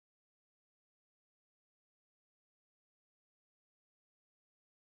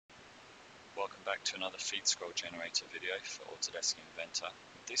back to another Feed Scroll Generator video for Autodesk Inventor.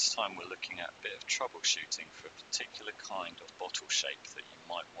 This time we're looking at a bit of troubleshooting for a particular kind of bottle shape that you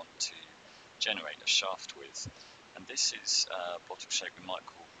might want to generate a shaft with. And this is a bottle shape we might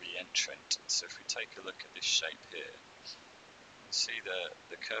call Re-entrant. So if we take a look at this shape here, you can see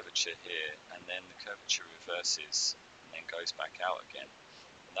the curvature here, and then the curvature reverses and then goes back out again.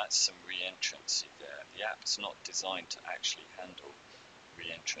 And that's some re-entrancy there. The app's not designed to actually handle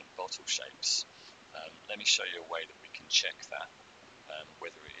re-entrant bottle shapes. Let me show you a way that we can check that,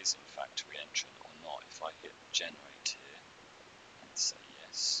 whether it is in fact re-entrant or not. If I hit generate here and say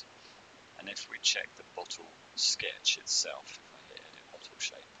yes, and if we check the bottle sketch itself, if I hit edit bottle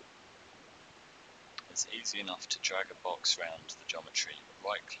shape, it's easy enough to drag a box around the geometry,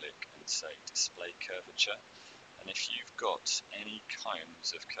 right click and say display curvature, and if you've got any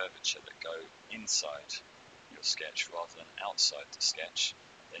cones of curvature that go inside your sketch rather than outside the sketch,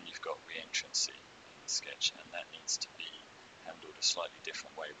 then you've got re-entrancy in the sketch, and that needs to be handled a slightly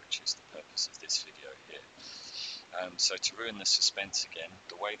different way, which is the purpose of this video here. So to ruin the suspense again,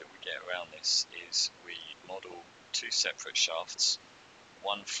 the way that we get around this is we model two separate shafts,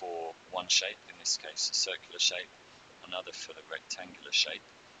 one for one shape, in this case a circular shape, another for the rectangular shape,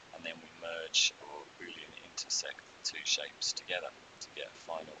 and then we merge or Boolean intersect the two shapes together to get a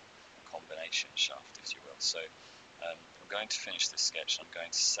final combination shaft, if you will. So I'm going to finish this sketch and I'm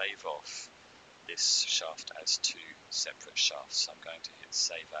going to save off this shaft as two separate shafts. So I'm going to hit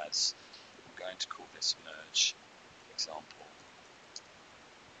save as. I'm going to call this merge example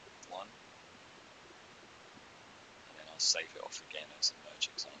 1, and then I'll save it off again as a merge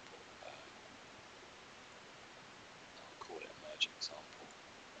example. I'll call it merge example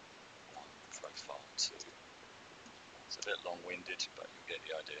 1 profile 2. It's a bit long-winded, but you'll get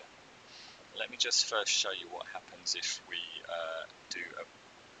the idea. Let me just first show you what happens if we do a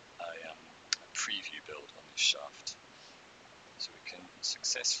preview build on this shaft. So we can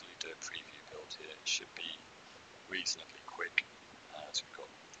successfully do a preview build here. It should be reasonably quick, as we've got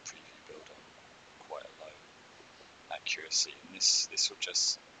the preview build on quite a low accuracy. And this will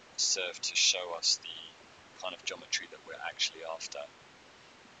just serve to show us the kind of geometry that we're actually after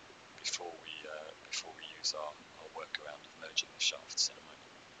before we use our workaround of merging the shafts in a moment.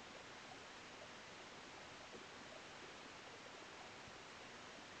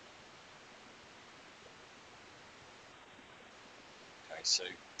 So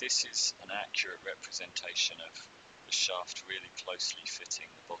this is an accurate representation of the shaft really closely fitting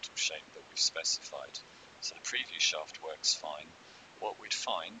the bottle shape that we've specified. So the preview shaft works fine. What we'd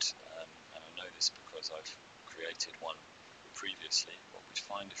find, and I know this because I've created one previously, what we'd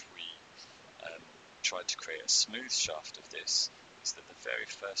find if we tried to create a smooth shaft of this is that the very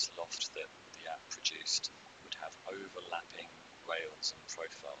first loft that the app produced would have overlapping rails and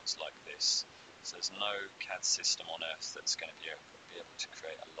profiles like this. So there's no CAD system on earth that's going to be able to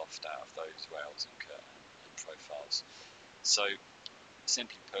create a loft out of those rails and profiles. So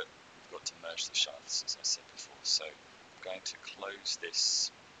simply put, we've got to merge the shafts, as I said before. So I'm going to close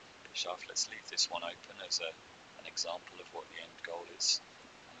this shaft. Let's leave this one open as an example of what the end goal is.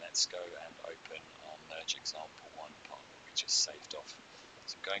 And let's go and open our merge example 1 part that we just saved off.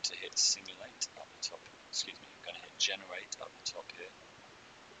 So I'm going to hit simulate up the top. I'm going to hit generate up the top here.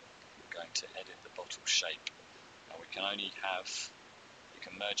 Going to edit the bottle shape. Now we can only have, you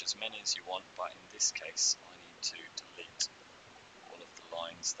can merge as many as you want, but in this case I need to delete all of the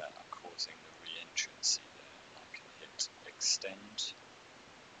lines that are causing the re-entrancy there. And I can hit extend.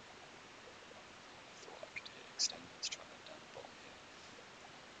 I thought I could hit extend. Let's try that down the bottom here.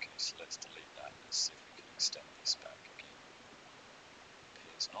 Okay, so let's delete that. Let's see if we can extend this back again.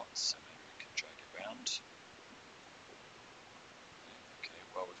 Appears not, so maybe we can drag it around.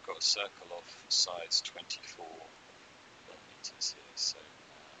 Well, we've got a circle of size 24 millimeters here, so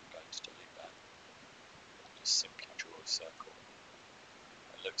I'm going to delete that. Just simply draw a circle.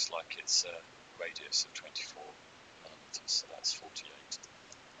 It looks like it's a radius of 24 millimeters, so that's 48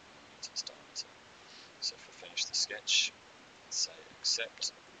 millimeters diameter. So if I finish the sketch, say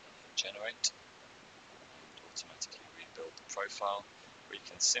accept and hit generate, and automatically rebuild the profile, we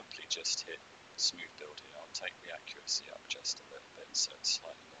can simply just hit smooth build here. I'll take the accuracy up just a little bit so it's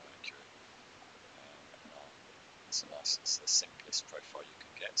slightly more accurate. It's the simplest profile you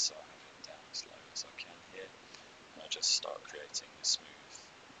can get, so I have it down as low as I can here. And I just start creating the smooth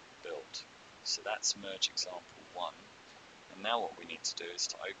build. So that's merge example 1. And now what we need to do is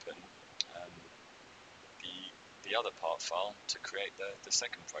to open the other part file to create the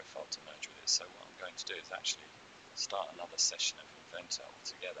second profile to merge with it. So what I'm going to do is actually start another session of Inventor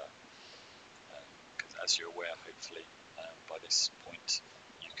altogether. As you're aware, hopefully, by this point,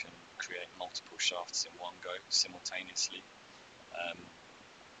 you can create multiple shafts in one go simultaneously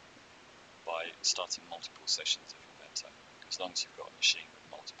by starting multiple sessions of Inventor, as long as you've got a machine with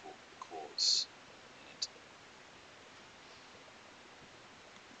multiple cores in it.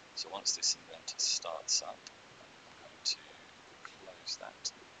 So once this Inventor starts up, I'm going to close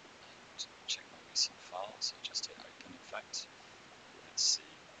that and check my recent files. I'll just hit open, in fact. Let's see,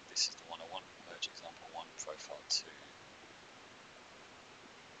 this is the one I want, merge example 1, profile 2.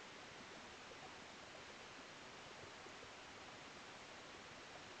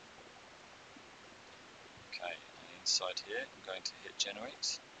 Okay, and inside here I'm going to hit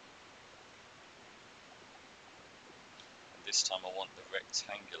generate. And this time I want the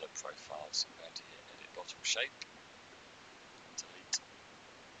rectangular profile, so I'm going to hit edit bottom shape and delete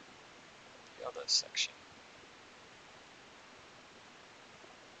the other section.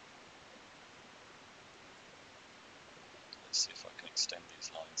 Let's see if I can extend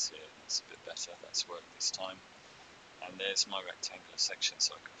these lines here. That's a bit better, that's worked this time. And there's my rectangular section,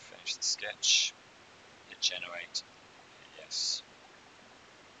 so I can finish the sketch, hit generate, hit yes.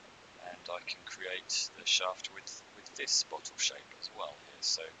 And I can create the shaft with this bottle shape as well here.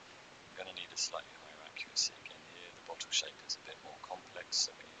 So I'm going to need a slightly higher accuracy again here. The bottle shape is a bit more complex,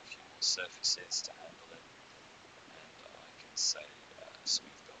 so we need a few more surfaces to handle it. And I can say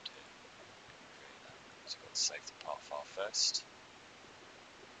smooth build here. Create that. So I've got to save the part file first.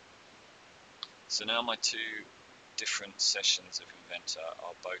 So now my two different sessions of Inventor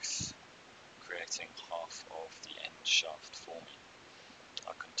are both creating half of the end shaft for me.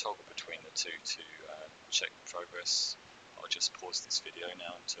 I can toggle between the two to check the progress. I'll just pause this video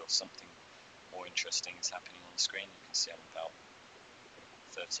now until something more interesting is happening on the screen. You can see I'm about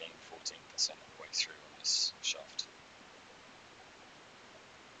 13-14% of the way through on this shaft.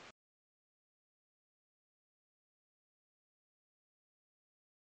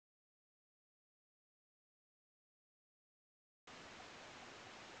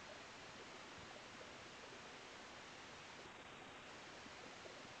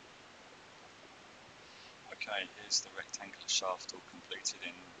 Okay, here's the rectangular shaft all completed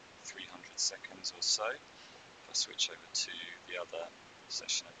in 300 seconds or so. If I switch over to the other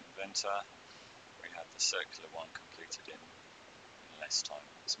session of Inventor, we have the circular one completed in less time.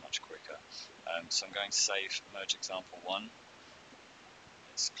 It's much quicker. So I'm going to save merge example 1.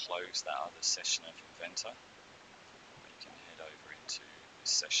 Let's close that other session of Inventor. We can head over into this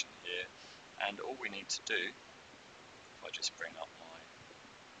session here, and all we need to do, if I just bring up my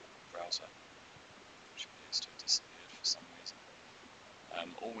browser, which appears to have disappeared for some reason,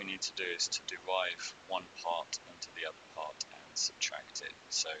 all we need to do is to derive one part into the other part and subtract it.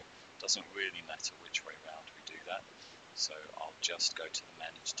 So it doesn't really matter which way around we do that. So I'll just go to the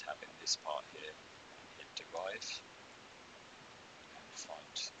Manage tab in this part here and hit Derive and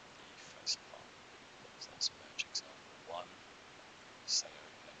find the first part. So that's merge example 1, say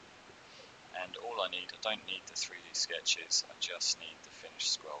OK. And all I don't need the 3D sketches, I just need the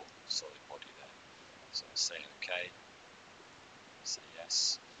finished scroll solid body there. So I'll say OK, say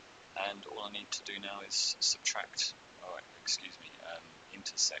yes, and all I need to do now is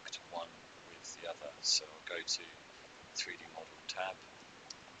intersect one with the other. So I'll go to 3D model tab,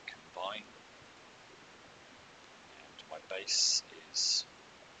 combine, and my base is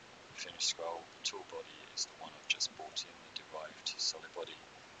finished scroll. The tool body is the one I've just brought in, the derived solid body,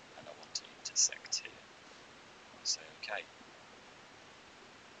 and I want to intersect here. I'll say OK.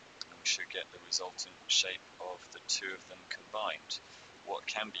 And we should get the resultant shape of the two of them combined. What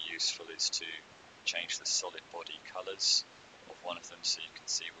can be useful is to change the solid body colors of one of them so you can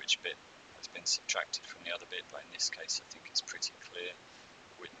see which bit has been subtracted from the other bit, but in this case I think it's pretty clear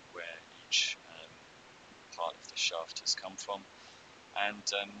where each part of the shaft has come from,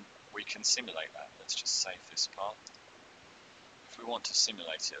 and we can simulate that. Let's just save this part. If we want to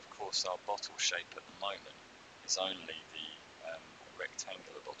simulate it, of course our bottle shape at the moment is only the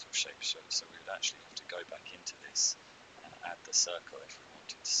rectangular bottle shape, so we would actually have to go back into this and add the circle if we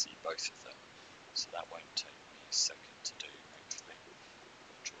wanted to see both of them. So that won't take me a second to do. Hopefully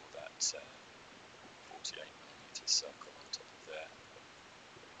draw that 48mm circle on top of there.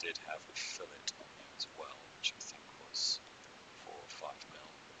 We did have a fillet on there as well, which I think was 4 or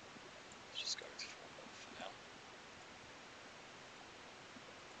 5mm. Let's just go with 4mm for now.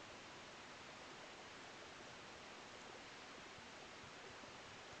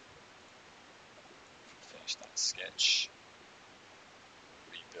 Finish that sketch,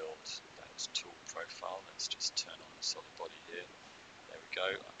 rebuild that tool profile. Let's just turn on the solid body here. There we go.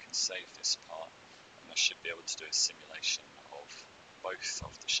 I can save this part, and I should be able to do a simulation of both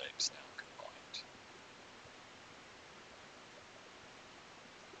of the shapes now combined.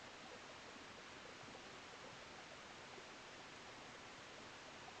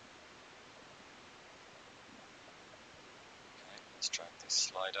 this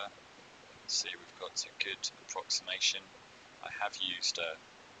slider. See, we've got a good approximation. I have used a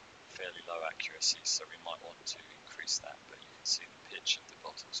fairly low accuracy, so we might want to increase that, but you can see the pitch of the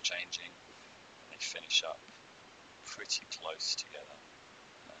bottles changing, and they finish up pretty close together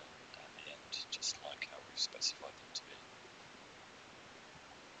at the end, just like how we've specified them to be.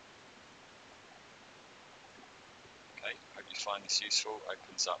 Okay, hope you find this useful.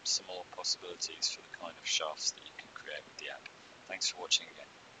 Opens up some more possibilities for the kind of shafts that you can create with the app. Thanks for watching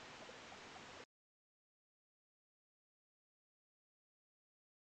again.